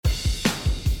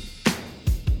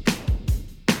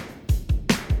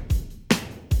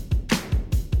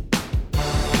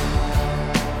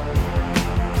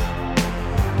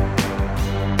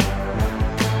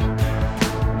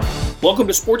Welcome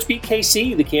to Sports Beat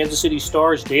KC, the Kansas City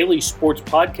Star's daily sports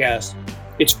podcast.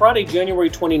 It's Friday, January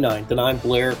 29th, and I'm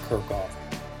Blair Kirchhoff.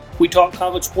 We talk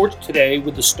college sports today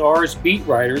with the Star's beat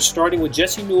writers, starting with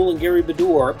Jesse Newell and Gary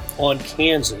Bedore on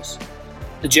Kansas.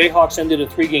 The Jayhawks ended a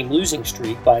three-game losing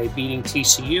streak by beating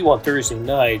TCU on Thursday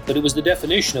night, but it was the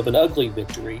definition of an ugly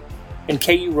victory, and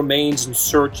KU remains in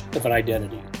search of an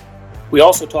identity. We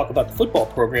also talk about the football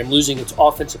program losing its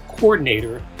offensive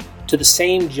coordinator to the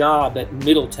same job at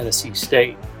Middle Tennessee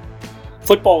State.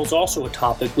 Football is also a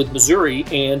topic with Missouri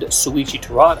and Soichi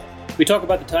Terada. We talk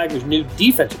about the Tigers' new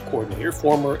defensive coordinator,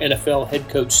 former NFL head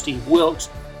coach Steve Wilks,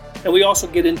 and we also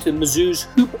get into Mizzou's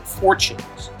hoop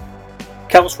fortunes.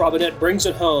 Kellis Robinette brings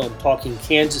it home, talking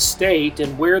Kansas State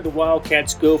and where the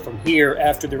Wildcats go from here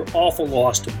after their awful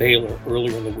loss to Baylor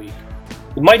earlier in the week.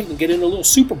 We might even get into a little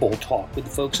Super Bowl talk with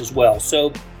the folks as well,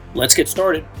 so let's get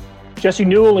started. Jesse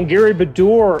Newell and Gary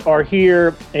Bedore are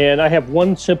here, and I have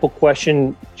one simple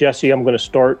question. Jesse, I'm going to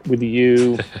start with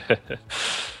you.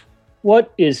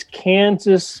 What is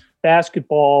Kansas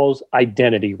basketball's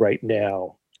identity right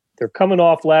now? They're coming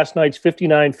off last night's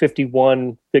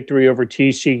 59-51 victory over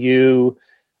TCU.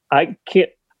 I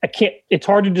can't. It's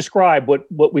hard to describe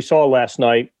what we saw last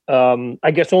night.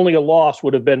 I guess only a loss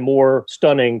would have been more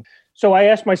stunning. So I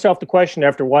asked myself the question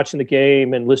after watching the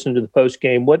game and listening to the post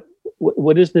game,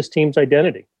 what is this team's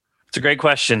identity? It's a great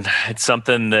question. It's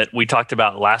something that we talked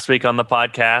about last week on the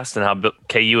podcast and how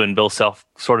KU and Bill Self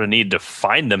sort of need to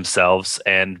find themselves.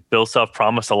 And Bill Self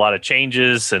promised a lot of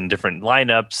changes and different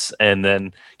lineups. And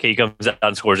then KU comes out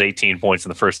and scores 18 points in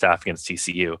the first half against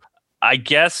TCU. I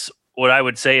guess what I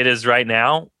would say it is right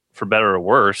now, for better or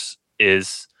worse,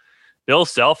 is Bill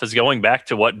Self is going back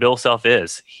to what Bill Self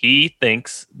is. He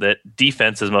thinks that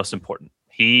defense is most important.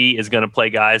 He is going to play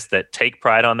guys that take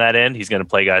pride on that end. He's going to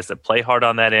play guys that play hard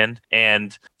on that end.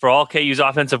 And for all KU's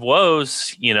offensive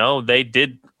woes, they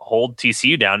did hold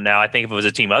TCU down. Now, I think if it was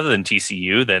a team other than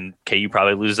TCU, then KU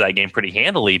probably loses that game pretty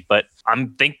handily. But I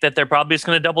think that they're probably just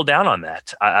going to double down on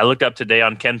that. I looked up today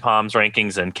on Ken Palm's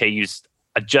rankings, and KU's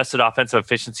adjusted offensive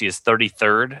efficiency is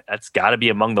 33rd. That's got to be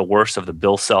among the worst of the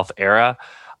Bill Self era.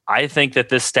 I think that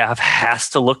this staff has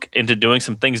to look into doing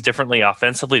some things differently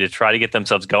offensively to try to get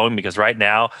themselves going, because right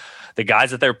now the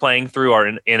guys that they're playing through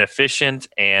are inefficient,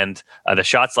 and the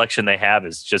shot selection they have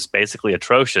is just basically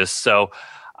atrocious. So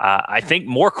I think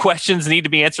more questions need to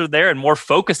be answered there and more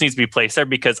focus needs to be placed there,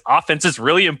 because offense is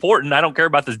really important. I don't care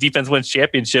about this defense wins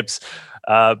championships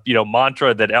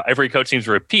mantra that every coach seems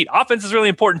to repeat. Offense is really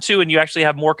important too, and you actually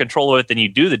have more control of it than you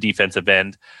do the defensive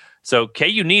end. So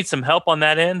KU needs some help on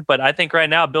that end, but I think right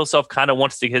now Bill Self kind of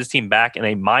wants to get his team back in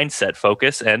a mindset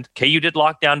focus, and KU did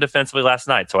lock down defensively last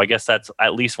night. So I guess that's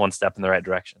at least one step in the right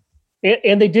direction.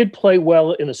 And they did play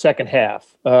well in the second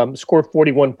half. Scored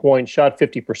 41 points, shot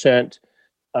 50%.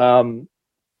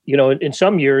 In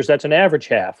some years that's an average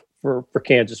half for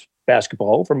Kansas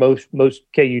basketball for most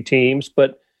KU teams.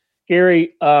 But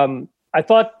Gary, I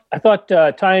thought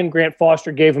Ty and Grant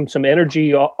Foster gave him some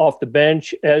energy off the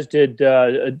bench, as did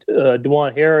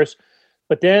DeJuan Harris.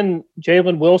 But then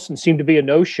Jalen Wilson seemed to be a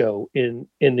no-show in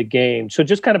the game. So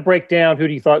just kind of break down who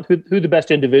the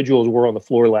best individuals were on the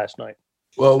floor last night.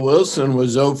 Well, Wilson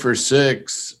was 0 for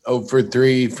 6, 0 for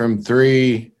 3 from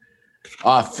 3.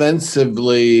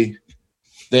 Offensively,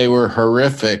 they were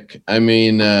horrific. I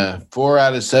mean, 4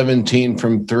 out of 17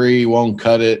 from 3 won't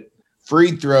cut it.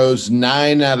 Free throws,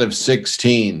 9 out of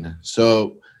 16.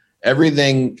 So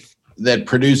everything that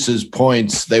produces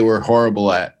points, they were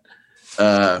horrible at.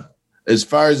 As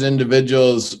far as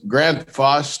individuals, Grant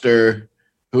Foster,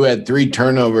 who had 3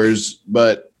 turnovers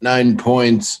but 9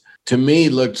 points, to me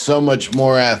looked so much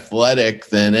more athletic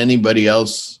than anybody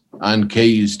else on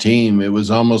KU's team. It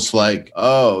was almost like,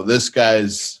 oh, this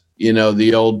guy's,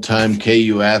 the old-time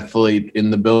KU athlete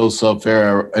in the Bill Self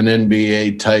era, an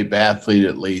NBA-type athlete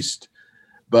at least.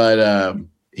 But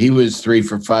he was 3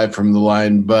 for 5 from the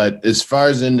line. But as far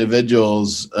as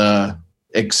individuals,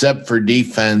 except for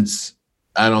defense,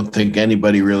 I don't think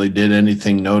anybody really did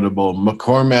anything notable.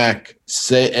 McCormack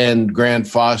and Grant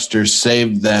Foster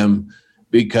saved them,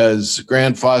 because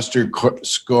Grant Foster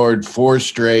scored 4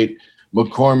 straight.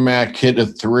 McCormack hit a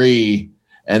 3,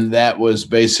 and that was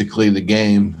basically the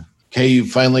game. KU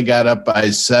finally got up by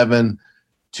 7.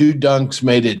 2 dunks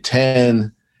made it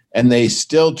 10. And they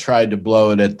still tried to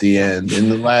blow it at the end. In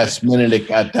the last minute, it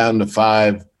got down to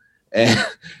 5, and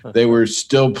they were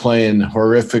still playing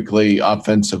horrifically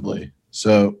offensively.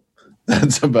 So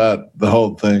that's about the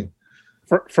whole thing.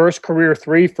 First career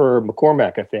 3 for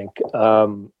McCormack, I think.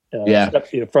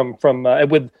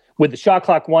 With the shot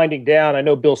clock winding down, I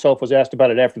know Bill Self was asked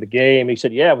about it after the game. He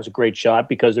said, "Yeah, it was a great shot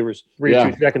because there was 3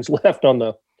 or 2 seconds left on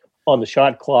the on the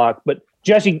shot clock. But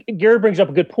Jesse, Gary brings up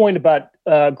a good point about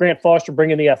Grant Foster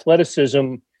bringing the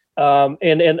athleticism.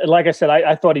 And like I said,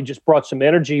 I thought he just brought some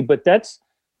energy, but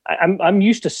I'm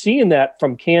used to seeing that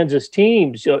from Kansas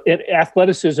teams,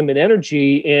 athleticism and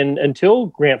energy. And until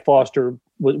Grant Foster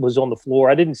was on the floor,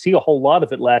 I didn't see a whole lot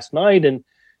of it last night. And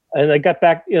I got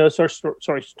back,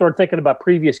 started thinking about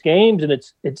previous games, and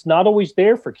it's not always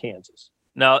there for Kansas.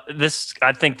 No,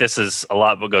 I think this is a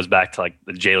lot of what goes back to like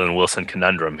the Jalen Wilson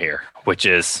conundrum here, which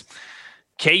is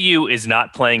KU is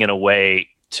not playing in a way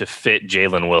to fit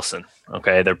Jalen Wilson.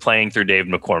 Okay, they're playing through Dave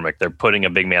McCormick. They're putting a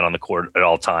big man on the court at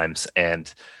all times,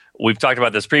 and we've talked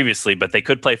about this previously, but they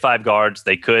could play 5 guards.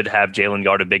 They could have Jalen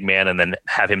guard a big man and then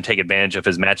have him take advantage of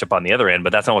his matchup on the other end,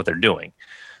 but that's not what they're doing.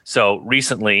 So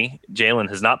recently, Jalen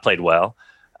has not played well.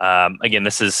 Again,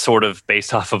 this is sort of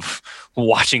based off of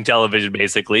watching television,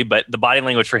 basically, but the body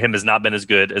language for him has not been as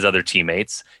good as other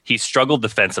teammates. He's struggled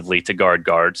defensively to guard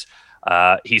guards.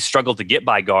 He's struggled to get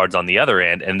by guards on the other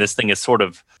end, and this thing is sort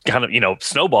of kind of,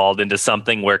 snowballed into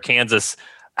something where Kansas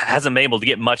hasn't been able to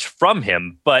get much from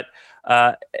him. But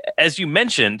as you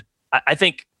mentioned, I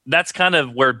think that's kind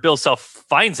of where Bill Self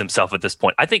finds himself at this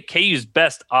point. I think KU's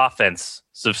best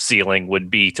offensive ceiling would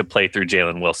be to play through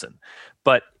Jalen Wilson.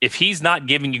 But if he's not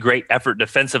giving you great effort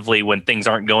defensively when things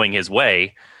aren't going his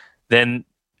way, then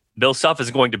Bill Self is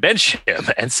going to bench him.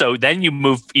 And so then you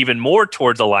move even more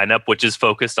towards a lineup which is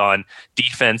focused on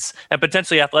defense and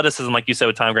potentially athleticism, like you said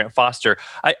with Grant Foster.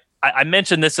 I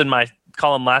mentioned this in my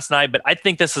column last night, but I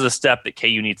think this is a step that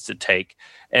KU needs to take.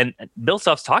 And Bill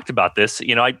Self's talked about this.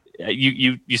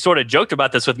 You sort of joked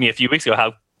about this with me a few weeks ago.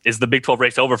 How is the Big 12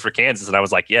 race over for Kansas? And I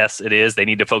was like, yes, it is. They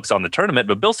need to focus on the tournament.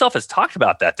 But Bill Self has talked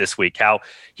about that this week, how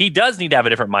he does need to have a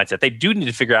different mindset. They do need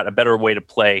to figure out a better way to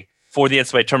play for the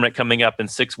NCAA tournament coming up in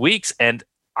 6 weeks. And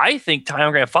I think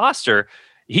Grant Foster,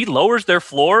 he lowers their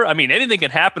floor. I mean, anything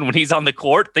can happen when he's on the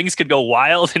court. Things could go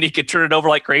wild and he could turn it over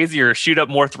like crazy or shoot up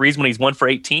more threes when he's 1 for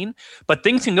 18. But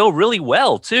things can go really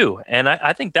well too. And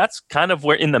I think that's kind of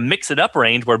where in the mix it up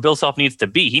range where Bill Self needs to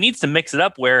be. He needs to mix it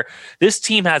up where this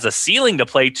team has a ceiling to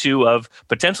play to of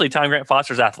potentially Grant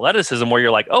Foster's athleticism where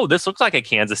you're like, oh, this looks like a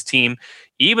Kansas team.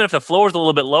 Even if the floor is a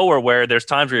little bit lower, where there's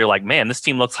times where you're like, man, this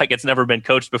team looks like it's never been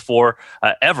coached before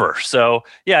ever. So,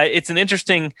 yeah, it's an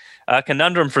interesting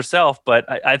conundrum for Self, but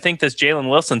I think this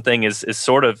Jalen Wilson thing is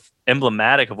sort of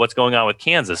emblematic of what's going on with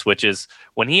Kansas, which is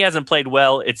when he hasn't played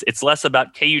well, it's less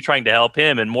about KU trying to help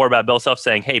him and more about Bill Self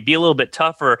saying, hey, be a little bit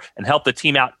tougher and help the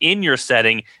team out in your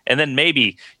setting, and then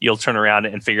maybe you'll turn around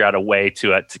and figure out a way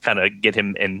to kind of get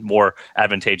him in more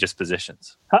advantageous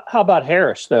positions. How about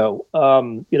Harris, though?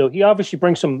 He obviously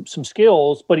brings some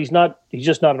skills, but he's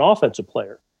just not an offensive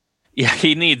player. Yeah,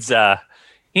 he needs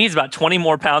about 20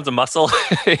 more pounds of muscle.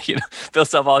 Bill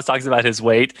Self always talks about his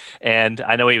weight, and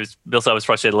I know Bill Self was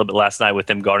frustrated a little bit last night with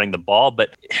him guarding the ball.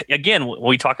 But again, when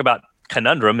we talk about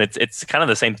conundrum, it's kind of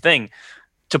the same thing.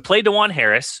 To play DeJuan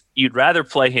Harris, you'd rather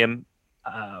play him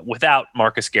without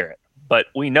Marcus Garrett, but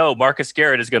we know Marcus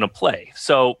Garrett is going to play.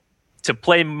 So to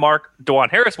play DeJuan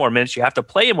Harris more minutes, you have to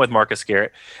play him with Marcus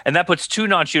Garrett, and that puts 2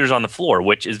 non-shooters on the floor,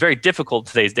 which is very difficult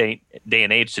today's day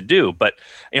and age to do. But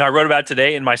I wrote about it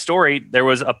today in my story. There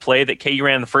was a play that KU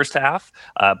ran in the first half,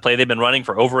 a play they've been running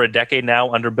for over a decade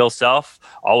now under Bill Self.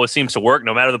 Always seems to work,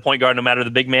 no matter the point guard, no matter the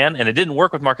big man, and it didn't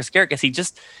work with Marcus Garrett because he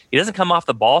doesn't come off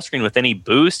the ball screen with any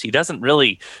boost. He doesn't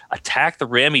really attack the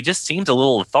rim. He just seems a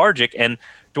little lethargic. And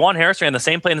DeJuan Harris ran the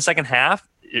same play in the second half.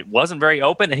 It wasn't very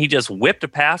open, and he just whipped a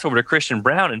pass over to Christian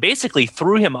Brown and basically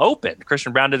threw him open.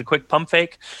 Christian Brown did a quick pump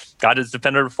fake, got his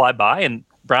defender to fly by, and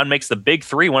Brown makes the big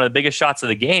 3, one of the biggest shots of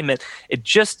the game.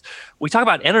 We talk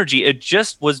about energy. It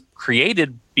just was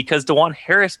created because DeJuan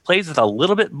Harris plays with a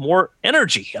little bit more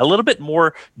energy, a little bit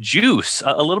more juice,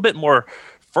 a little bit more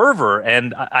fervor.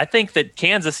 And I think that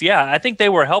Kansas, I think they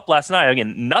were helped last night.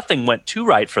 Again, nothing went too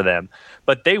right for them,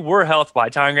 but they were helped by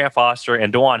Grant Foster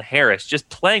and DeJuan Harris just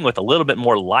playing with a little bit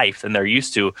more life than they're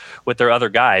used to with their other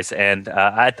guys. And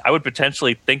I would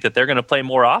potentially think that they're going to play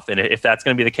more often if that's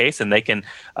going to be the case, and they can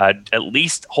at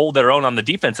least hold their own on the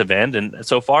defensive end. And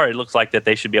so far, it looks like that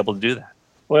they should be able to do that.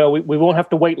 Well, we won't have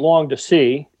to wait long to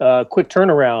see. Quick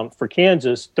turnaround for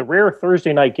Kansas. The rare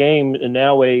Thursday night game and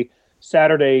now a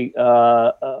Saturday,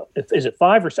 is it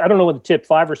 5 or I don't know what the tip,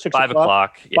 5 or 6 5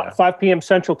 o'clock. Yeah. 5 p.m.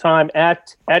 Central Time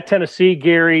at Tennessee.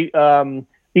 Gary,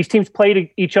 these teams played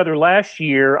each other last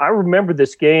year. I remember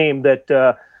this game that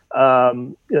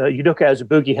Udoka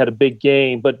Azubuike had a big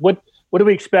game. But what do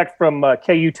we expect from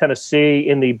KU Tennessee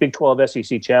in the Big 12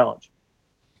 SEC Challenge?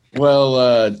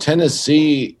 Well,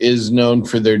 Tennessee is known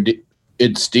for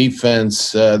its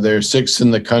defense. They're 6th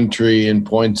in the country in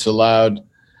points allowed.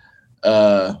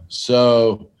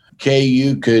 So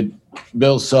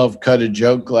Bill Self cut a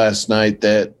joke last night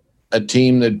that a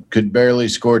team that could barely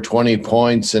score 20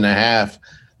 points in a half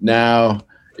now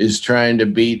is trying to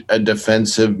beat a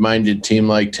defensive-minded team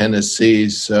like Tennessee.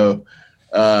 So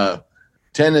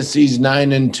Tennessee's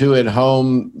 9-2 at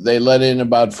home. They let in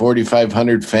about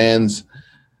 4,500 fans.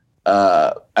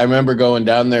 I remember going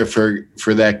down there for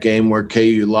that game where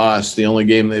KU lost, the only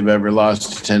game they've ever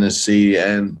lost to Tennessee,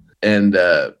 and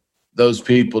those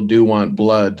people do want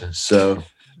blood. So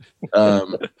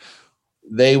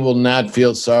they will not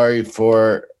feel sorry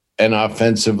for an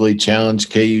offensively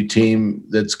challenged KU team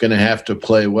that's going to have to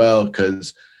play well,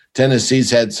 because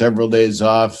Tennessee's had several days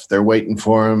off. They're waiting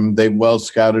for them. They've well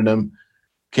scouted them.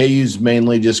 KU's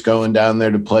mainly just going down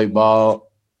there to play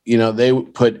ball. You know, they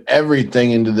put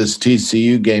everything into this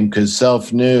TCU game because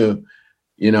Self knew,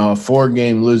 you know, a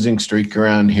 4-game losing streak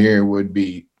around here would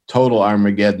be total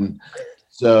Armageddon.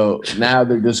 So now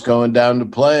they're just going down to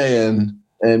play,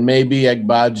 and maybe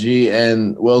Agbaji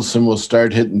and Wilson will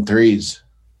start hitting threes.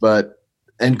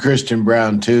 And Christian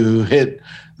Brown too, who hit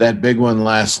that big one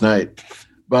last night.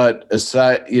 But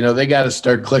aside, you know, they got to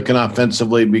start clicking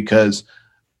offensively because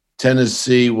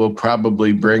Tennessee will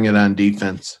probably bring it on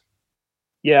defense.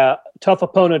 Yeah, tough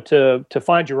opponent to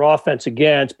find your offense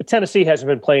against, but Tennessee hasn't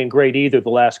been playing great either the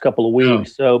last couple of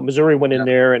weeks. So Missouri went in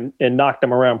there and knocked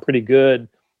them around pretty good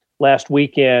last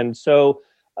weekend. So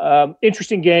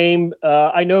interesting game.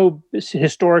 I know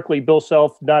historically Bill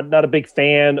Self not a big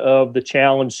fan of the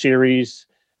challenge series,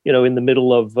 you know, in the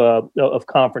middle of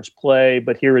conference play,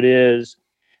 but here it is.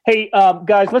 Hey,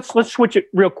 guys, let's switch it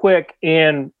real quick.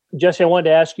 And Jesse, I wanted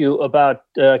to ask you about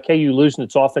KU losing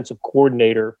its offensive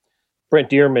coordinator, Brent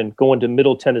Dearman, going to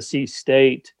Middle Tennessee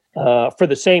State for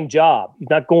the same job. He's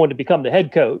not going to become the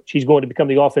head coach. He's going to become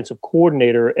the offensive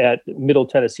coordinator at Middle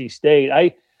Tennessee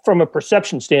State. From a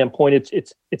perception standpoint,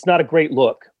 it's not a great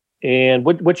look. And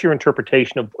what's your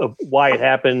interpretation of why it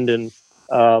happened and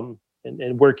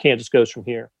where Kansas goes from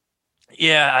here?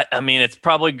 Yeah, I mean, it's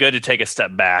probably good to take a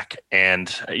step back.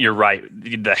 And you're right.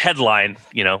 The headline,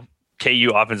 you know,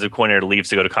 KU offensive coordinator leaves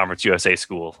to go to Conference USA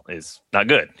school is not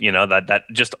good. You know, that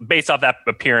just based off that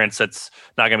appearance, that's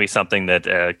not going to be something that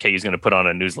KU is going to put on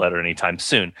a newsletter anytime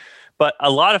soon. But a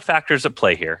lot of factors at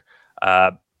play here.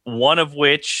 One of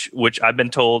which I've been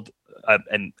told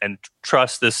and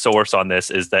trust this source on this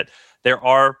is that there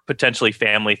are potentially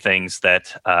family things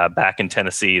that back in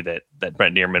Tennessee that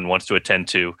Brent Dearman wants to attend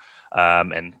to.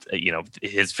 And, you know,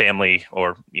 his family,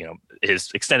 or, you know,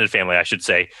 his extended family, I should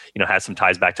say, you know, has some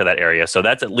ties back to that area. So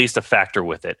that's at least a factor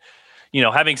with it. You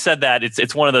know, having said that,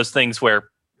 it's one of those things where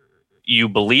you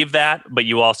believe that, but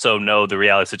you also know the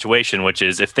reality of the situation, which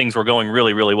is if things were going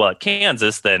really, really well at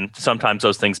Kansas, then sometimes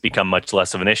those things become much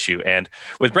less of an issue. And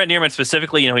with Brent Dearman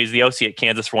specifically, you know, he's the OC at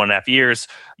Kansas for 1.5 years,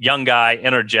 young guy,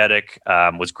 energetic,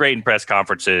 was great in press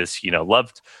conferences, you know,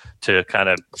 loved to kind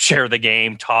of share the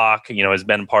game, talk, you know, has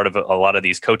been part of a lot of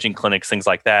these coaching clinics, things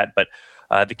like that. But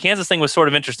the Kansas thing was sort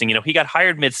of interesting. You know, he got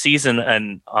hired mid-season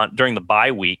and during the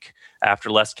bye week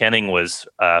after Les Kenning was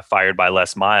fired by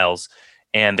Les Miles.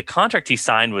 And the contract he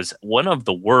signed was one of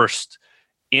the worst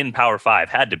in Power 5,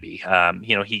 had to be.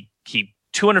 You know, he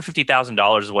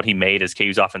 $250,000 is what he made as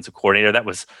KU's offensive coordinator. That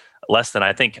was less than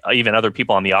I think even other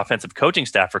people on the offensive coaching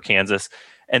staff for Kansas.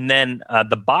 And then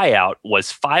the buyout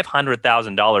was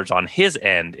 $500,000 on his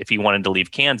end if he wanted to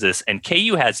leave Kansas. And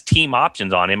KU has team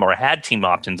options on him, or had team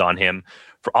options on him,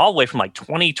 for all the way from like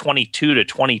 2022 to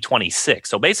 2026.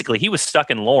 So basically, he was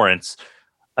stuck in Lawrence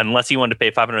unless he wanted to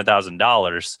pay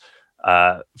 $500,000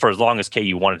 for as long as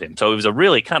KU wanted him. So it was a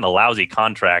really kind of lousy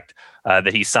contract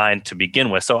that he signed to begin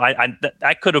with. So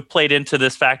I could have played into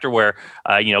this factor where,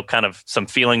 you know, kind of some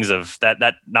feelings of that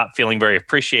not feeling very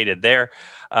appreciated there.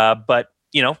 But,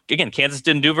 you know, again, Kansas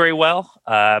didn't do very well.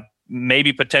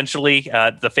 Maybe potentially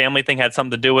the family thing had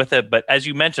something to do with it. But as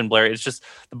you mentioned, Blair, it's just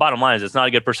the bottom line is it's not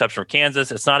a good perception for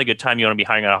Kansas. It's not a good time you want to be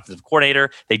hiring an offensive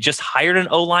coordinator. They just hired an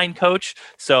O-line coach.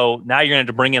 So now you're going to have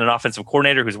to bring in an offensive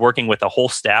coordinator who's working with a whole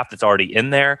staff that's already in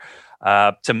there.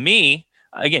 To me,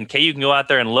 again, KU can go out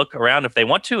there and look around if they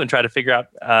want to and try to figure out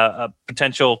a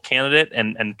potential candidate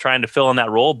and trying to fill in that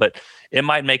role. But it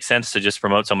might make sense to just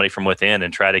promote somebody from within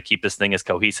and try to keep this thing as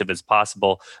cohesive as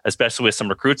possible, especially with some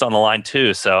recruits on the line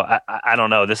too. So I don't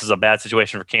know. This is a bad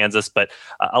situation for Kansas, but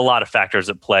a lot of factors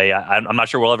at play. I'm not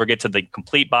sure we'll ever get to the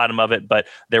complete bottom of it, but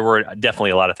there were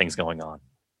definitely a lot of things going on.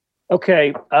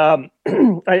 Okay. We're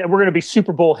going to be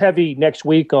Super Bowl heavy next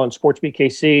week on Sports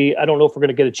BKC. I don't know if we're going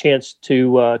to get a chance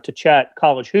to chat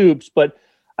college hoops, but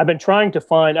I've been trying to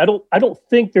find, I don't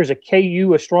think there's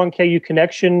a strong KU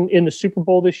connection in the Super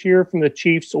Bowl this year from the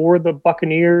Chiefs or the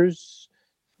Buccaneers.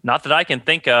 Not that I can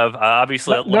think of.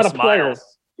 Obviously, not a player.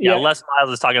 Miles. Yeah, Les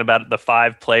Miles is talking about the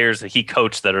 5 players that he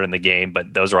coached that are in the game,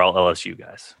 but those are all LSU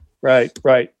guys. Right.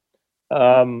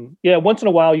 Once in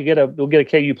a while we'll get a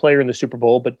KU player in the Super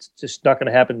Bowl, but it's just not going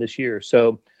to happen this year.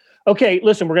 So, okay,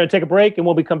 listen, we're going to take a break, and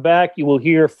when we come back, you will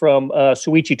hear from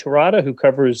Soichi Terada, who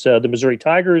covers the Missouri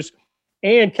Tigers,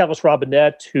 and Kellis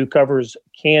Robinette, who covers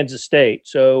Kansas State.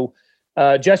 So,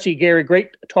 Jesse, Gary,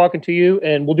 great talking to you,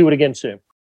 and we'll do it again soon.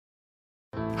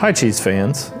 Hi, Chiefs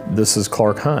fans. This is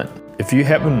Clark Hunt. If you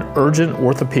have an urgent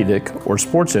orthopedic or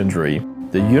sports injury,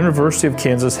 the University of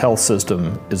Kansas Health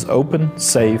System is open,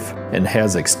 safe, and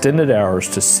has extended hours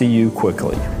to see you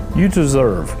quickly. You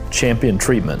deserve champion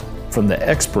treatment from the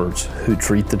experts who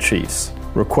treat the Chiefs.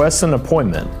 Request an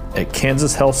appointment at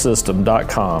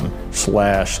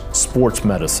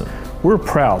kansashealthsystem.com/sportsmedicine. We're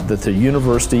proud that the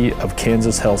University of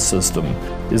Kansas Health System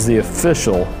is the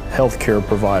official healthcare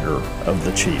provider of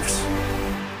the Chiefs.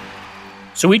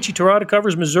 Soichi Terada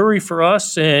covers Missouri for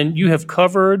us, and you have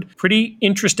covered pretty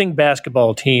interesting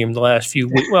basketball team the last few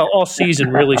weeks. Well, all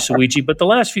season really, Soichi, but the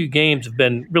last few games have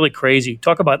been really crazy.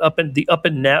 Talk about the up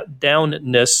and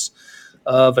downness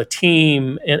of a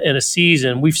team in a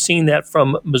season. We've seen that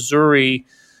from Missouri.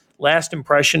 Last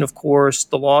impression, of course,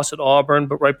 the loss at Auburn,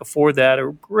 but right before that,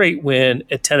 a great win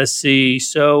at Tennessee.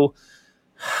 So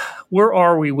where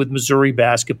are we with Missouri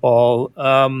basketball?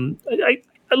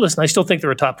 Listen, I still think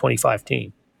they're a top 25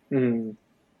 team.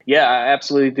 Yeah, I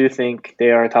absolutely do think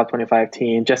they are a top 25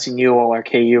 team. Jesse Newell, our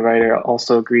KU writer,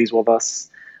 also agrees with us.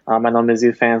 I know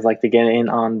Mizzou fans like to get in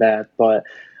on that. But,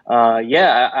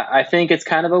 I think it's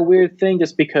kind of a weird thing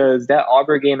just because that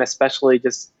Auburn game especially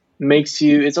just makes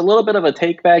you – it's a little bit of a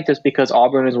take-back just because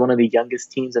Auburn is one of the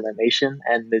youngest teams in the nation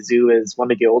and Mizzou is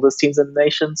one of the oldest teams in the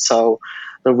nation. So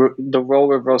the role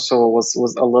reversal was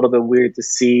a little bit weird to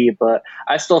see, but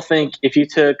I still think if you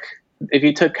took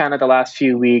kind of the last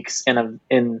few weeks in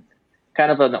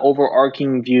kind of an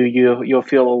overarching view, you'll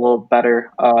feel a little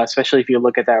better, especially if you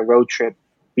look at that road trip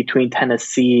between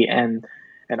Tennessee and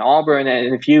Auburn.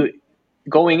 And if you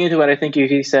going into it, I think if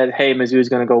you said, "Hey, Mizzou is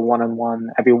going to go 1-1,"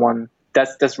 everyone.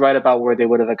 That's right about where they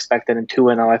would have expected, and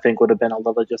 2-0 I think would have been a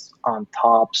little just on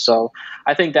top. So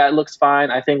I think that looks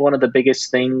fine. I think one of the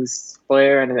biggest things,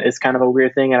 Blair, and it's kind of a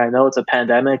weird thing, and I know it's a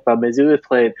pandemic, but Mizzou has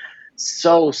played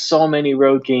so many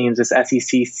road games this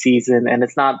SEC season, and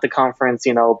it's not the conference,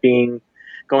 going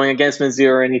against Mizzou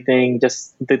or anything.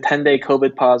 Just the 10-day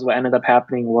COVID pause. What ended up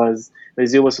happening was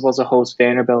Mizzou was supposed to host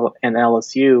Vanderbilt and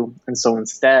LSU, and so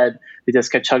instead they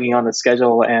just kept chugging on the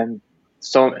schedule and.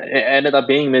 So it ended up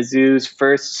being Mizzou's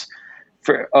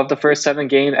of the first 7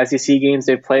 SEC games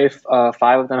they've played. 5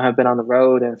 of them have been on the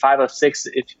road, and 5 of 6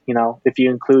 if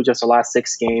you include just the last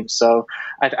 6 games. So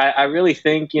I really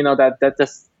think that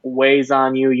just weighs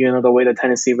on you. The way the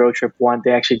Tennessee road trip went,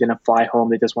 they actually didn't fly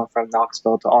home. They just went from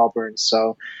Knoxville to Auburn.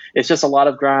 So it's just a lot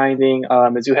of grinding.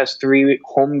 Mizzou has 3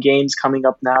 home games coming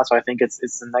up now, so I think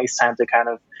it's a nice time to kind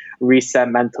of reset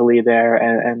mentally there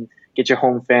and get your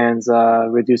home fans,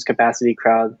 reduced capacity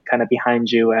crowd kind of behind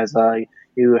you as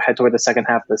you head toward the second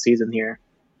half of the season here.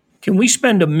 Can we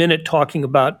spend a minute talking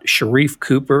about Sharif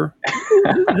Cooper?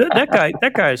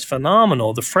 that guy is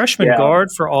phenomenal. The freshman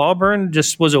guard for Auburn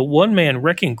just was a one-man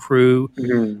wrecking crew.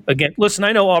 Mm-hmm. Again, listen,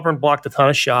 I know Auburn blocked a ton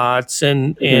of shots,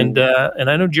 and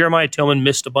I know Jeremiah Tillman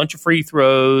missed a bunch of free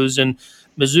throws, and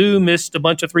Mizzou missed a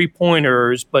bunch of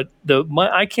three-pointers. But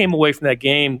I came away from that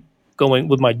game going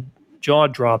with my jaw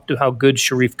dropped to how good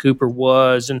Sharif Cooper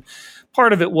was, and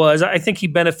part of it was I think he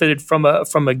benefited from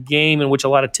a game in which a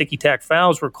lot of ticky-tack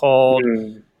fouls were called.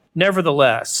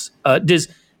 Nevertheless,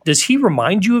 does he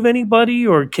remind you of anybody,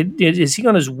 or is he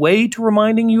on his way to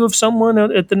reminding you of someone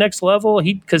at the next level?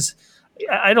 Because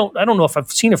I don't know if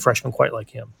I've seen a freshman quite like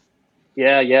him.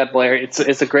 Yeah, Blair, it's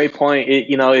a great point.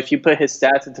 If you put his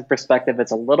stats into perspective,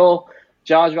 it's a little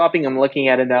jaw-dropping. I'm looking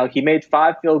at it now. He made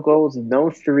 5 field goals,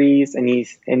 no threes, and he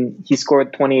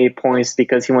scored 28 points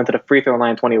because he went to the free throw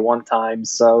line 21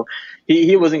 times. So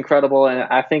he was incredible, and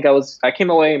I think I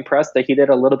came away impressed that he did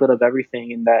a little bit of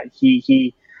everything. In that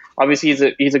he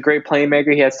obviously he's a great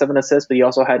playmaker. He had 7 assists, but he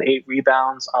also had 8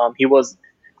 rebounds. He was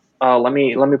let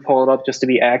me pull it up just to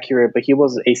be accurate, but he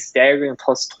was a staggering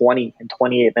plus 20 in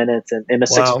 28 minutes, and in a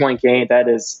 6-point game. That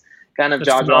is kind of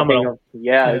jaw-dropping.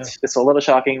 Yeah, it's a little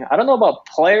shocking. I don't know about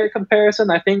player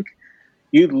comparison. I think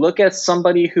you'd look at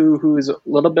somebody who's a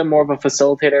little bit more of a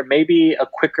facilitator, maybe a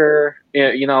quicker.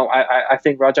 I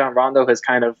think Rajon Rondo has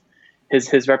kind of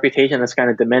his reputation has kind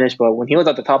of diminished. But when he was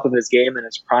at the top of his game in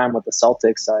his prime with the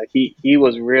Celtics, he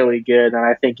was really good, and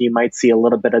I think you might see a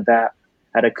little bit of that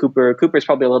at a Cooper. Cooper's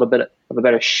probably a little bit of a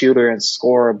better shooter and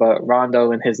scorer, but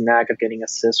Rondo and his knack of getting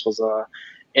assists was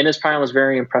in his prime was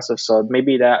very impressive. So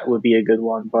maybe that would be a good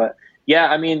one. But yeah,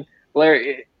 I mean,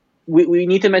 Blair, we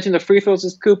need to mention the free throws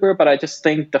is Cooper, but I just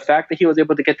think the fact that he was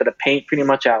able to get to the paint pretty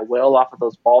much at will off of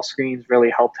those ball screens really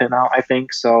helped him out, I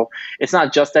think. So it's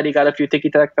not just that he got a few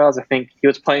ticky-tack fouls. I think he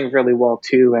was playing really well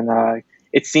too. And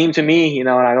it seemed to me, and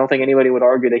I don't think anybody would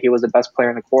argue that he was the best player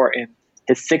in the court in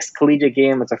his sixth collegiate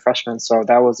game as a freshman. So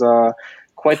that was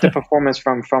quite the performance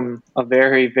from a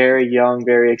very, very young,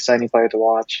 very exciting player to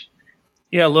watch.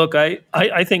 Yeah, look, I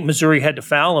think Missouri had to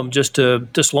foul him just to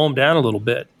slow him down a little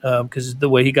bit because the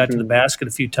way he got to the basket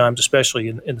a few times, especially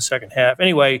in the second half.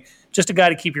 Anyway, just a guy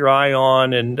to keep your eye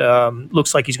on, and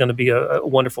looks like he's going to be a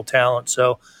wonderful talent.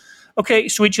 So, okay,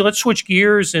 Sweetie, let's switch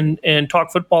gears and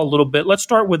talk football a little bit. Let's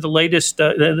start with the latest,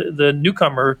 the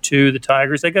newcomer to the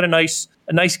Tigers. They got a nice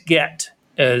get,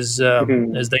 as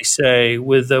they say,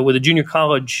 with a junior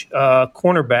college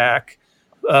cornerback,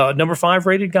 number 5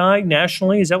 rated guy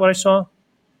nationally. Is that what I saw?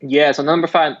 Yeah, so number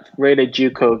 5 rated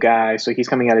JUCO guy, so he's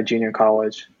coming out of junior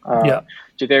college.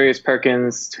 Jadarius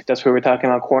Perkins, that's who we're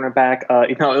talking about, cornerback.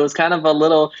 It was kind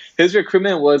of his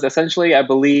recruitment was essentially, I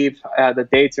believe, the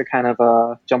dates are kind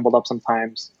of jumbled up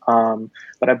sometimes.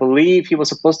 But I believe he was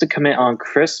supposed to commit on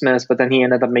Christmas, but then he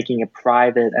ended up making it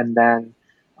private, and then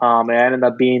it ended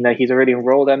up being that he's already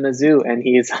enrolled at Mizzou, and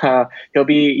he'll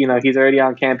be, he's already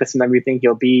on campus and everything.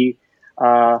 He'll be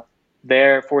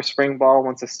there for spring ball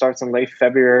once it starts in late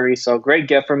February. So great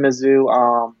get from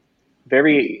Mizzou.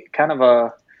 Very kind of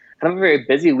a very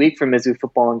busy week for Mizzou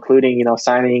football, including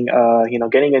signing,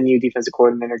 getting a new defensive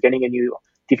coordinator, getting a new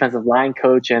defensive line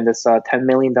coach, and this $10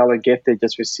 million gift they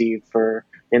just received for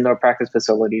indoor practice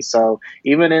facilities. So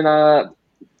even in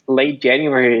late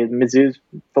January, Mizzou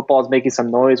football is making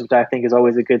some noise, which I think is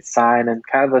always a good sign, and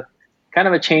kind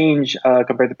of a change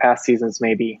compared to past seasons,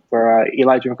 maybe, where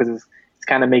Eli Drinkwitz is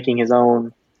kind of making his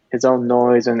own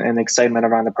noise and excitement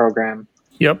around the program.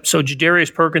 Yep. So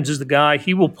Jadarius Perkins is the guy.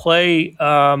 He will play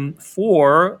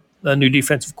for the new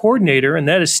defensive coordinator, and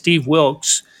that is Steve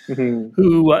Wilkes,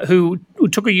 who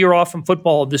took a year off from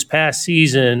football this past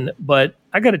season. But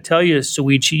I got to tell you,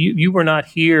 Soichi, you were not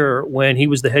here when he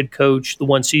was the head coach. The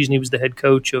one season he was the head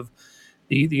coach of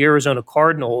the Arizona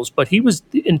Cardinals. But he was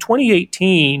in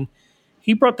 2018.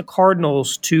 He brought the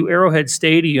Cardinals to Arrowhead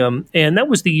Stadium, and that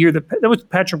was the year that was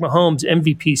Patrick Mahomes'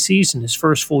 MVP season, his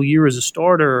first full year as a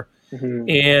starter.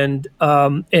 And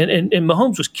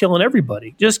Mahomes was killing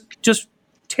everybody, just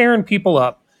tearing people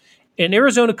up. And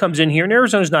Arizona comes in here, and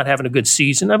Arizona's not having a good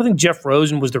season. I think Jeff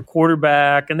Rosen was their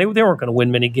quarterback, and they weren't going to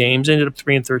win many games. They ended up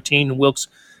 3-13, and Wilkes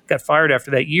got fired after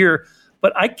that year.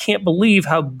 But I can't believe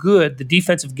how good the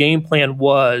defensive game plan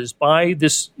was by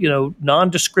this,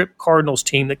 nondescript Cardinals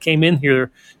team that came in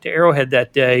here to Arrowhead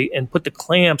that day and put the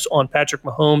clamps on Patrick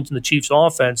Mahomes and the Chiefs'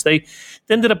 offense. They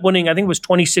ended up winning, I think it was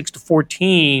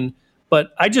 26-14.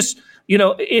 But I just,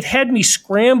 it had me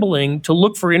scrambling to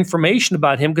look for information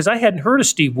about him because I hadn't heard of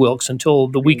Steve Wilkes until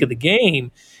the week of the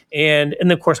game. And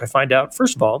then, of course, I find out,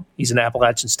 first of all, he's an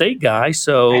Appalachian State guy,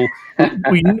 so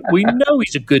we know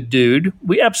he's a good dude.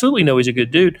 We absolutely know he's a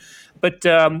good dude. But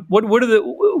what are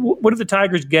the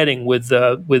Tigers getting with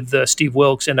Steve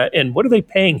Wilkes, and what are they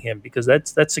paying him? Because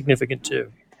that's significant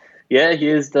too. Yeah, he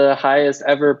is the highest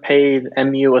ever paid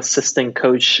MU assistant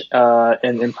coach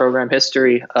in program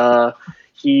history.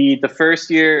 The first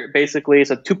year basically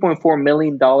is a $2.4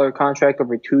 million contract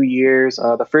over 2 years.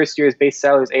 The first year's base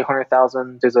salary is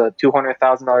 $800,000. There's a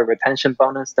 $200,000 retention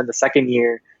bonus. Then the second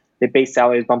year, the base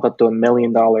salary is bumped up to $1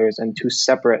 million and 2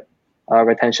 separate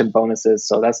retention bonuses.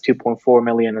 So that's $2.4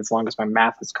 million as long as my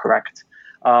math is correct.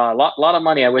 A lot of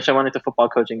money. I wish I went into football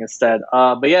coaching instead.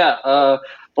 But yeah,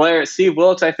 Blair, Steve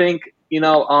Wilkes, I think,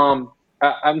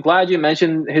 I'm glad you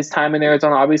mentioned his time in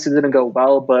Arizona. Obviously, it didn't go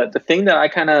well, but the thing that I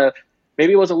kind of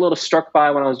maybe was a little struck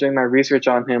by when I was doing my research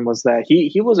on him was that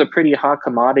he was a pretty hot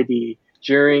commodity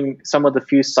during some of the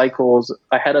few cycles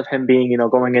ahead of him being,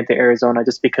 going into Arizona,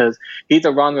 just because he's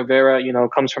a Ron Rivera,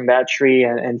 comes from that tree.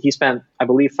 And he spent, I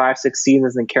believe, 5-6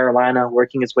 seasons in Carolina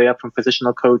working his way up from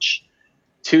positional coach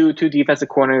to defensive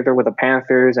coordinator with the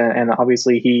Panthers. And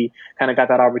obviously he kind of got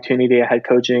that opportunity at head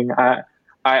coaching.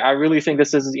 I really think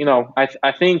this is,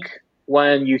 I think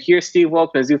when you hear Steve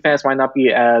Wilkes, Mizzou fans might not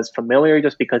be as familiar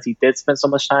just because he did spend so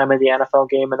much time in the NFL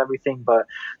game and everything. But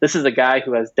this is a guy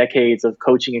who has decades of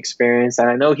coaching experience. And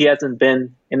I know he hasn't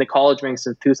been in the college ranks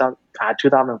since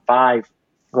 2005.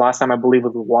 The last time I believe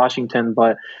was with Washington.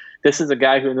 But this is a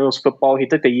guy who knows football. He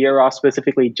took the year off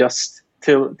specifically just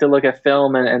to look at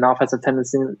film and offensive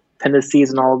tendencies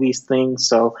and all of these things.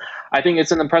 So I think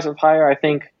it's an impressive hire. I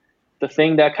think the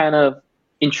thing that kind of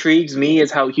intrigues me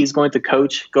is how he's going to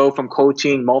go from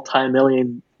coaching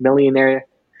multi-millionaire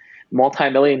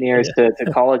multimillionaires to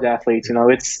college athletes.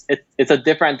 It's a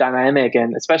different dynamic,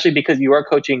 and especially because you are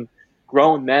coaching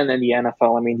grown men in the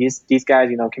NFL. I mean, these guys,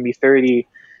 can be 30,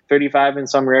 35 in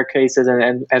some rare cases,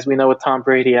 and as we know with Tom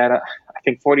Brady at I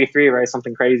think 43, right,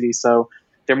 something crazy. So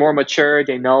they're more mature.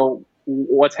 They know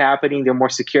what's happening. They're more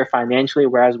secure financially.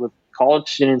 Whereas with college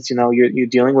students, you're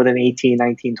dealing with an 18,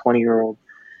 19, 20-year-old.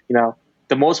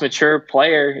 The most mature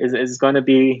player is going to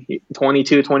be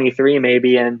 22, 23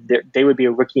 maybe, and they would be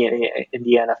a rookie in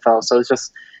the NFL. So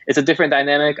it's a different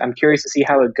dynamic. I'm curious to see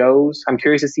how it goes. I'm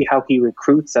curious to see how he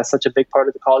recruits. That's such a big part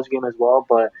of the college game as well.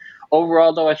 But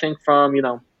overall, though, I think from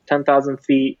 10,000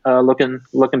 feet, looking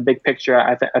big picture,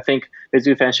 I think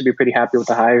Mizzou fans should be pretty happy with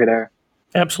the hire there.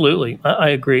 Absolutely, I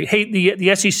agree. Hey,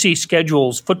 the SEC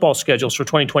football schedules for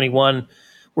 2021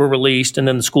 were released, and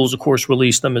then the schools, of course,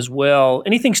 released them as well.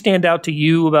 Anything stand out to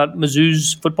you about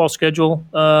Mizzou's football schedule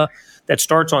that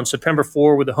starts on September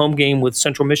 4 with a home game with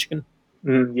Central Michigan?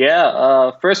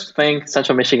 First thing,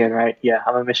 Central Michigan, right? Yeah,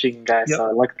 I'm a Michigan guy,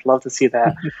 so I'd love to see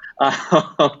that.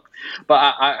 But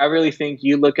I really think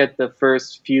you look at the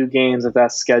first few games of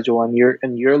that schedule,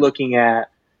 and you're looking at,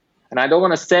 and I don't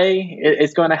want to say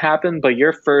it's going to happen, but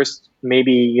your first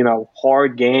maybe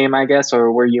hard game, I guess,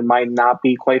 or where you might not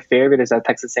be quite favored, is that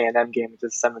Texas A&M game, which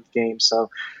is the 7th game. So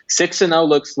 6-0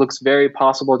 looks very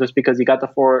possible just because you got the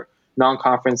 4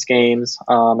 non-conference games,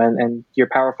 and your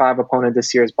Power 5 opponent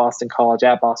this year is Boston College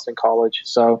at Boston College.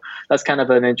 So that's kind of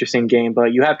an interesting game.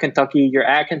 But you have Kentucky, you're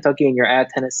at Kentucky, and you're at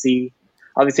Tennessee.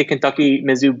 Obviously, Kentucky,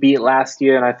 Mizzou beat last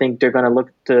year, and I think they're going to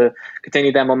look to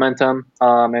continue that momentum.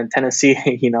 And Tennessee,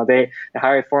 they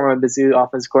hired former Mizzou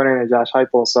offensive coordinator Josh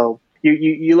Heupel. So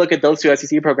you look at those two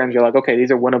SEC programs, you're like, okay,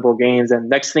 these are winnable games. And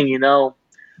next thing you know,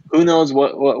 who knows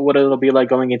what it'll be like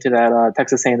going into that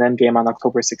Texas A&M game on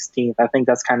October 16th. I think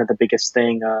that's kind of the biggest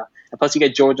thing. And plus, you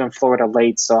get Georgia and Florida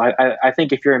late. So I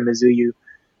think if you're in Mizzou, you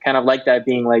kind of like that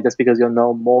being late just because you'll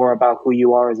know more about who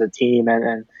you are as a team,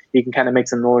 and you can kind of make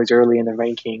some noise early in the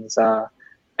rankings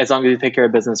as long as you take care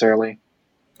of business early.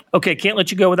 Okay, can't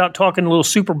let you go without talking a little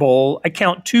Super Bowl. I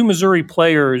count 2 Missouri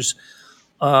players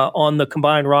on the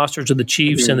combined rosters of the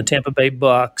Chiefs and the Tampa Bay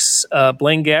Bucks.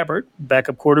 Blaine Gabbert,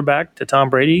 backup quarterback to Tom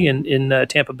Brady in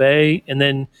Tampa Bay, and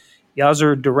then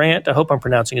Yazir Durant. I hope I'm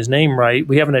pronouncing his name right.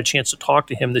 We haven't had a chance to talk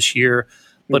to him this year,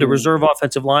 but a reserve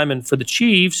offensive lineman for the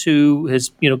Chiefs who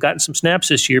has gotten some snaps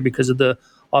this year because of the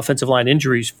offensive line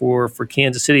injuries for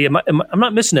Kansas City. I'm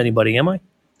not missing anybody, am I?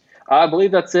 I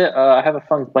believe that's it. I have a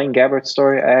fun Blaine Gabbert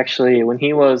story. I actually, when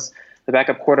he was the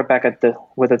backup quarterback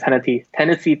with the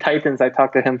Tennessee Titans, I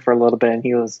talked to him for a little bit, and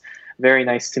he was very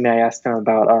nice to me. I asked him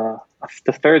about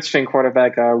the third string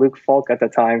quarterback, Luke Falk at the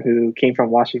time, who came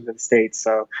from Washington State.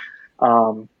 So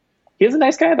he was a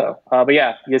nice guy, though. But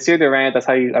yeah, Yazir Durant, that's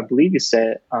how I believe you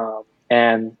say it,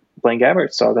 and Blaine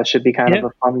Gabbert. So that should be kind of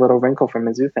a fun little wrinkle for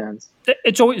Mizzou fans.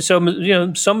 It's always so.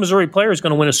 Some Missouri player is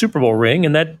going to win a Super Bowl ring,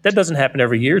 and that doesn't happen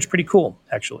every year. It's pretty cool,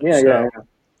 actually. Yeah.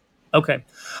 Okay.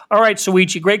 All right,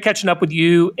 Soichi, great catching up with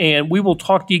you, and we will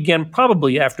talk to you again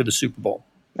probably after the Super Bowl.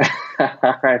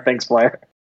 All right, thanks, Blair.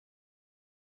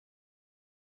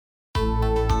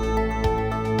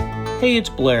 Hey, it's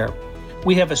Blair.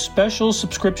 We have a special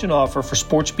subscription offer for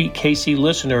SportsBeat KC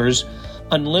listeners,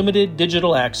 unlimited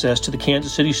digital access to the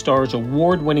Kansas City Star's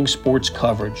award-winning sports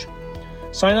coverage.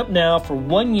 Sign up now for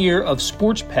 1 year of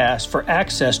Sports Pass for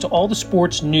access to all the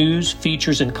sports news,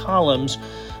 features, and columns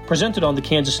presented on the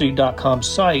kansascity.com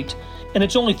site, and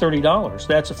it's only $30.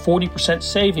 That's a 40%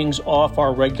 savings off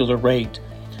our regular rate.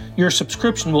 Your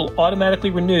subscription will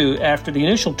automatically renew after the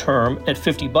initial term at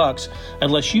 $50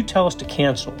 unless you tell us to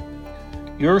cancel.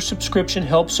 Your subscription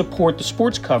helps support the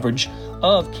sports coverage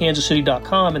of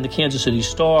kansascity.com and the Kansas City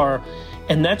Star,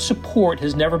 and that support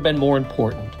has never been more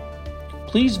important.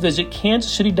 Please visit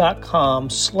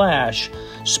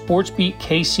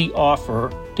kansascity.com/SportsBeatKC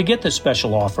offer to get this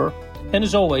special offer. And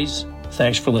as always,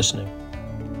 thanks for listening.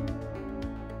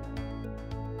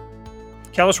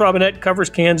 Callis Robinette covers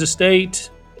Kansas State,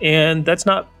 and that's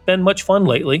not been much fun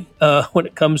lately when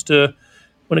it comes to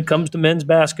men's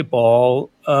basketball.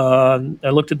 I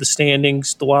looked at the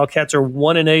standings. The Wildcats are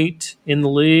 1-8 in the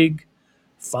league,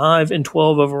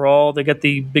 5-12 overall. They got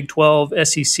the Big 12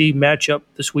 SEC matchup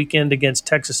this weekend against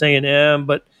Texas A&M,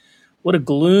 but what a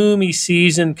gloomy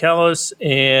season, Callis,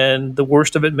 and the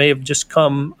worst of it may have just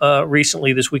come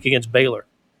recently this week against Baylor.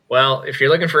 Well, if you're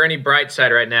looking for any bright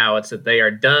side right now, it's that they are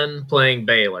done playing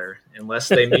Baylor. Unless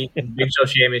they meet in the Big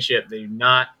 12 championship, they do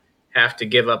not have to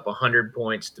give up 100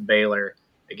 points to Baylor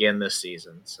again this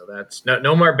season. So that's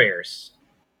no more Bears.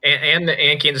 And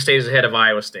Kansas State is ahead of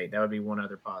Iowa State. That would be one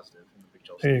other positive in the Big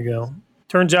 12. There you go.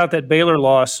 Turns out that Baylor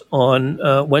loss on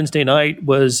Wednesday night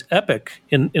was epic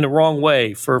in a wrong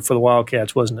way for the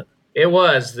Wildcats, wasn't it? It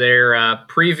was. Their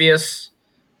previous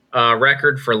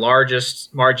record for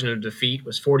largest margin of defeat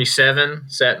was 47,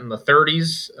 set in the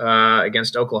 30s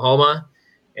against Oklahoma.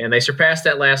 And they surpassed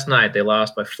that last night. They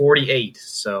lost by 48.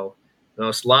 So the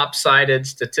most lopsided,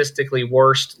 statistically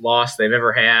worst loss they've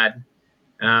ever had.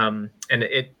 And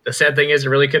the sad thing is it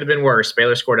really could have been worse.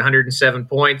 Baylor scored 107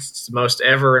 points. It's the most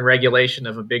ever in regulation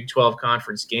of a Big 12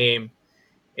 conference game.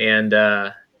 And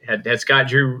had Scott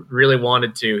Drew really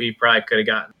wanted to, he probably could have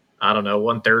gotten,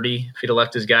 130 if he'd have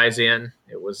left his guys in.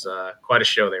 It was quite a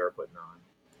show they were putting on.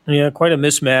 Yeah, quite a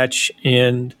mismatch.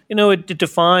 And, it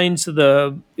defines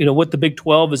what the Big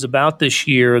 12 is about this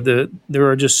year. There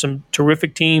are just some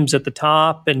terrific teams at the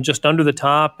top and just under the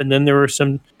top. And then there are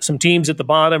some teams at the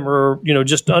bottom or,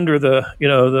 just under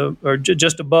or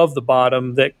just above the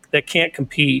bottom that can't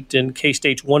compete. And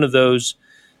K-State's one of those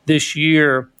this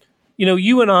year.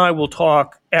 You and I will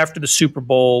talk after the Super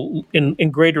Bowl in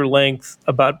greater length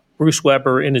about Bruce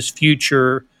Weber and his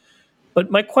future. But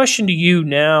my question to you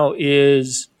now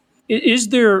is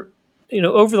there,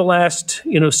 over the last,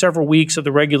 several weeks of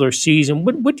the regular season,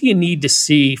 what do you need to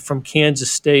see from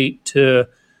Kansas State to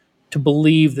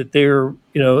believe that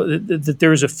that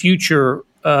there's a future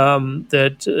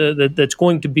that's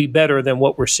going to be better than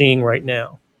what we're seeing right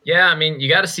now? Yeah, you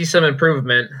got to see some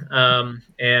improvement.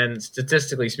 And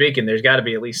statistically speaking, there's got to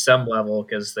be at least some level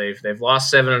because they've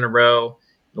lost 7 in a row.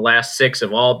 The last 6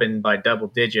 have all been by double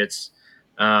digits.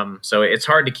 So it's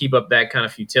hard to keep up that kind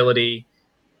of futility.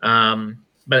 But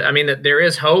there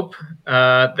is hope.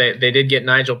 They did get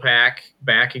Nigel Pack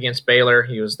back against Baylor.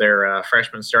 He was their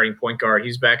freshman starting point guard.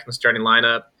 He's back in the starting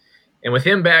lineup. And with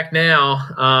him back now,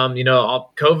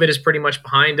 COVID is pretty much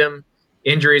behind him.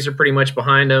 Injuries are pretty much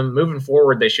behind him. Moving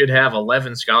forward, they should have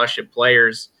 11 scholarship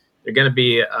players. They're going to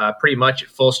be pretty much at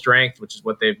full strength, which is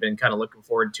what they've been kind of looking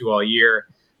forward to all year.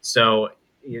 So,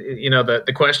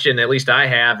 the question, at least I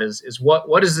have, is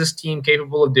what is this team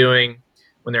capable of doing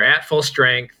when they're at full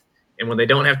strength and when they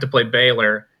don't have to play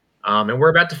Baylor? And we're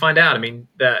about to find out.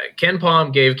 Ken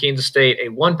Palm gave Kansas State a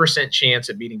 1% chance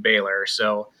at beating Baylor.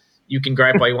 So you can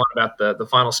gripe all you want about the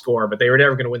final score, but they were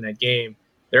never going to win that game.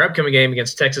 Their upcoming game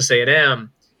against Texas A&M,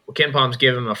 Ken Palm's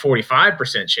given them a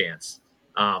 45% chance.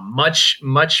 Much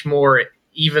more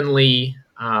even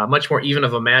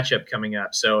of a matchup coming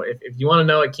up. So if you want to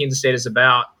know what Kansas State is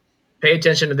about, pay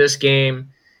attention to this game.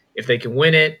 If they can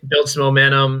win it, build some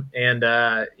momentum, and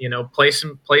play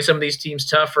some of these teams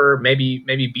tougher. Maybe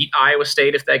beat Iowa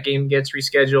State if that game gets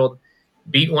rescheduled.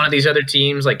 Beat one of these other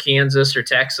teams like Kansas or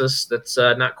Texas that's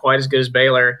not quite as good as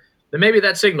Baylor. Then maybe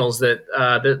that signals that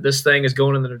this thing is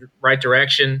going in the right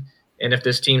direction. And if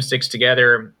this team sticks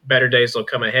together, better days will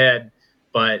come ahead.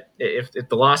 But if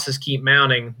the losses keep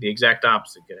mounting, the exact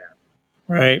opposite could happen.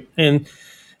 Right. And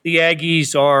the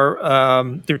Aggies are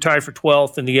they're tied for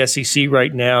 12th in the SEC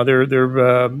right now. They're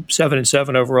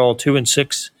 7-7 overall,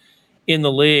 2-6 in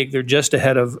the league. They're just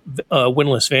ahead of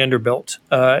winless Vanderbilt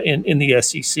in the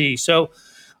SEC. So,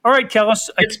 all right, Kellis.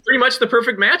 It's pretty much the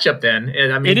perfect matchup then.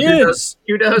 And it is.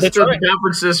 Kudos to the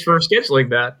conferences for scheduling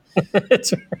that.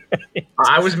 That's right.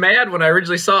 I was mad when I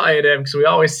originally saw A&M because we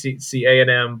always see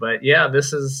A&M. But, yeah,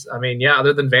 this is –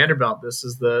 other than Vanderbilt, this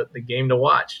is the game to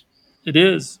watch. It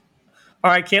is.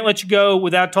 All right, can't let you go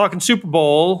without talking Super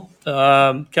Bowl,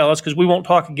 Kellis, because we won't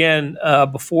talk again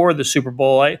before the Super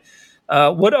Bowl.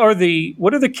 What are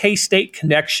the K-State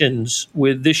connections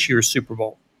with this year's Super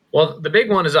Bowl? Well, the big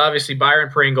one is obviously Byron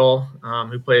Pringle,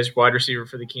 who plays wide receiver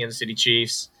for the Kansas City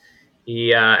Chiefs.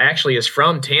 He actually is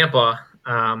from Tampa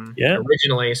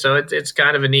originally, so it's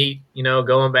kind of a neat,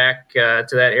 going back to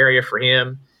that area for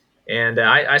him. And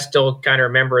I still kind of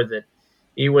remember that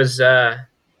he was, an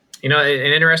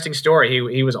interesting story.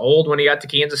 He was old when he got to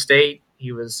Kansas State.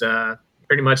 He was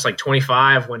pretty much like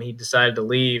 25 when he decided to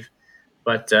leave.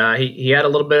 But he had a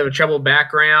little bit of a troubled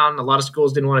background. A lot of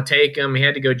schools didn't want to take him. He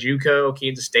had to go JUCO.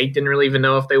 Kansas State didn't really even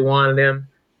know if they wanted him.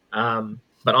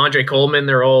 But Andre Coleman,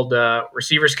 their old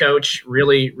receivers coach,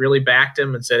 really, really backed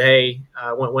him and said, hey,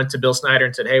 went to Bill Snyder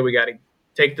and said, hey, we got to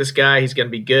take this guy. He's going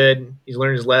to be good. He's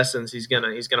learned his lessons. He's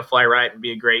gonna fly right and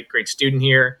be a great student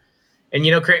here. And,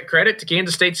 credit to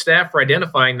Kansas State staff for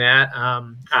identifying that.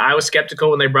 I was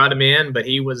skeptical when they brought him in, but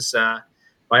he was,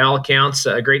 by all accounts,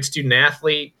 a great student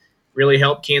athlete. Really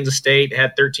helped Kansas State,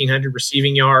 had 1,300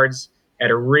 receiving yards, had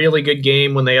a really good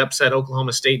game when they upset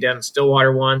Oklahoma State down in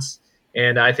Stillwater once.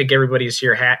 And I think everybody is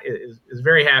here is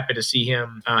very happy to see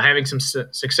him having some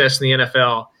success in the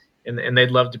NFL, and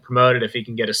they'd love to promote it if he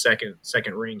can get a second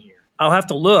ring here. I'll have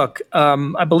to look.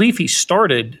 I believe he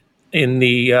started in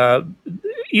the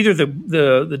either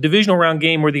the divisional round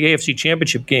game or the AFC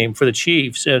Championship game for the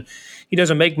Chiefs. He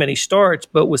doesn't make many starts,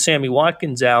 but with Sammy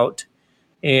Watkins out,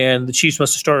 and the Chiefs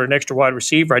must have started an extra wide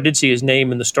receiver. I did see his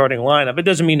name in the starting lineup. It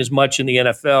doesn't mean as much in the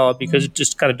NFL because it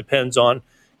just kind of depends on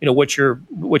what you're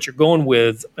going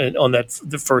with on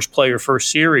the first play or first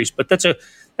series. But that's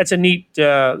a neat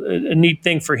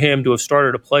thing for him to have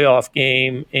started a playoff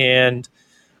game. And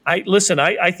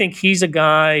I think he's a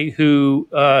guy who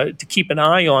to keep an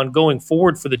eye on going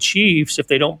forward for the Chiefs if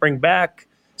they don't bring back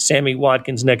Sammy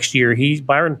Watkins next year.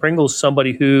 Byron Pringle's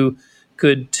somebody who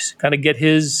could kind of get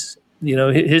his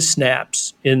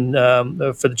snaps in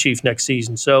for the Chiefs next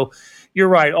season. So you're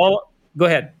right. Go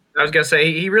ahead. I was going to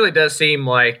say, he really does seem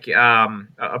like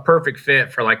a perfect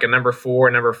fit for like a number 4,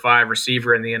 number 5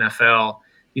 receiver in the NFL.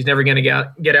 He's never going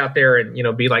to get out there and,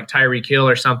 be like Tyreek Hill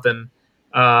or something,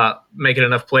 making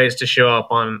enough plays to show up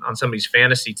on somebody's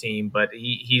fantasy team. But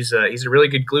he's a really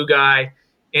good glue guy,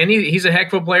 and he's a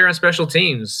heck of a player on special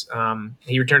teams.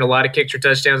 He returned a lot of kicks for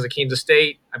touchdowns at Kansas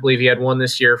State. I believe he had one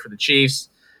this year for the Chiefs.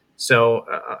 So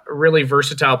a really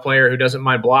versatile player who doesn't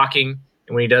mind blocking.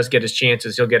 And when he does get his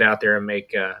chances, he'll get out there and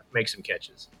make some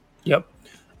catches. Yep.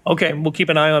 Okay, we'll keep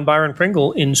an eye on Byron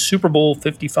Pringle in Super Bowl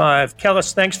 55.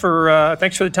 Kellis, thanks for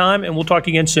the time, and we'll talk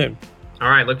to you again soon. All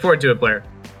right, look forward to it, Blair.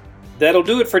 That'll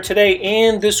do it for today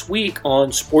and this week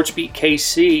on SportsBeat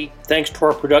KC. Thanks to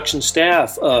our production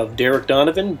staff of Derek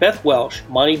Donovan, Beth Welsh,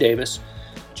 Monty Davis,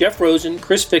 Jeff Rosen,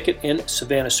 Chris Fickett, and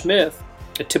Savannah Smith.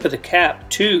 A tip of the cap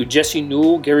to Jesse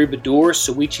Newell, Gary Bedore,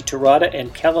 Soichi Terada,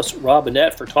 and Kellis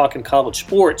Robinette for talking college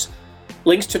sports.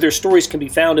 Links to their stories can be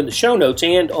found in the show notes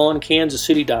and on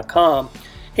kansascity.com.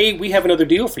 Hey, we have another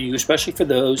deal for you, especially for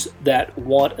those that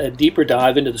want a deeper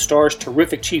dive into the Stars'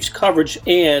 terrific Chiefs coverage,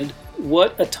 and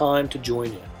what a time to join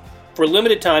in. For a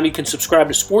limited time, you can subscribe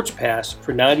to Sports Pass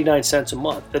for 99 cents a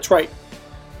month. That's right,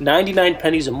 99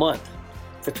 pennies a month.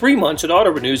 For 3 months, it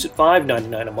auto-renews at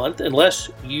 $5.99 a month unless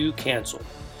you cancel.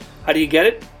 How do you get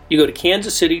it? You go to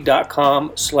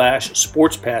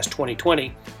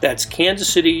kansascity.com/sportspass2020. That's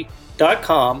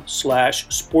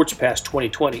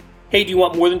kansascity.com/sportspass2020. Hey, do you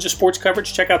want more than just sports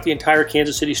coverage? Check out the entire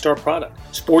Kansas City Star product.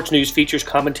 Sports news, features,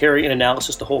 commentary, and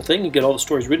analysis, the whole thing. You get all the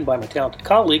stories written by my talented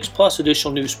colleagues, plus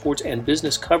additional news, sports, and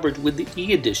business coverage with the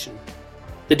e-edition.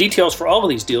 The details for all of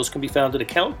these deals can be found at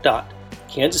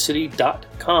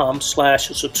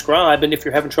account.kansascity.com/subscribe. And if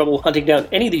you're having trouble hunting down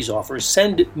any of these offers,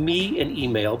 send me an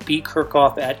email,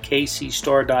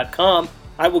 bkirkhoff@kcstar.com.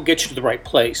 I will get you to the right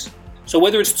place. So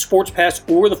whether it's the Sports Pass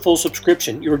or the full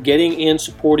subscription, you're getting and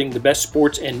supporting the best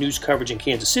sports and news coverage in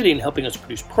Kansas City and helping us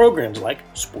produce programs like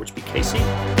SportsBeat KC.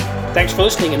 Thanks for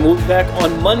listening, and we'll be back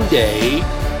on Monday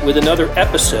with another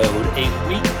episode, a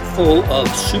week full of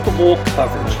Super Bowl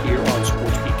coverage here on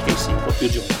SportsBeat KC. Hope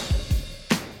you'll join us.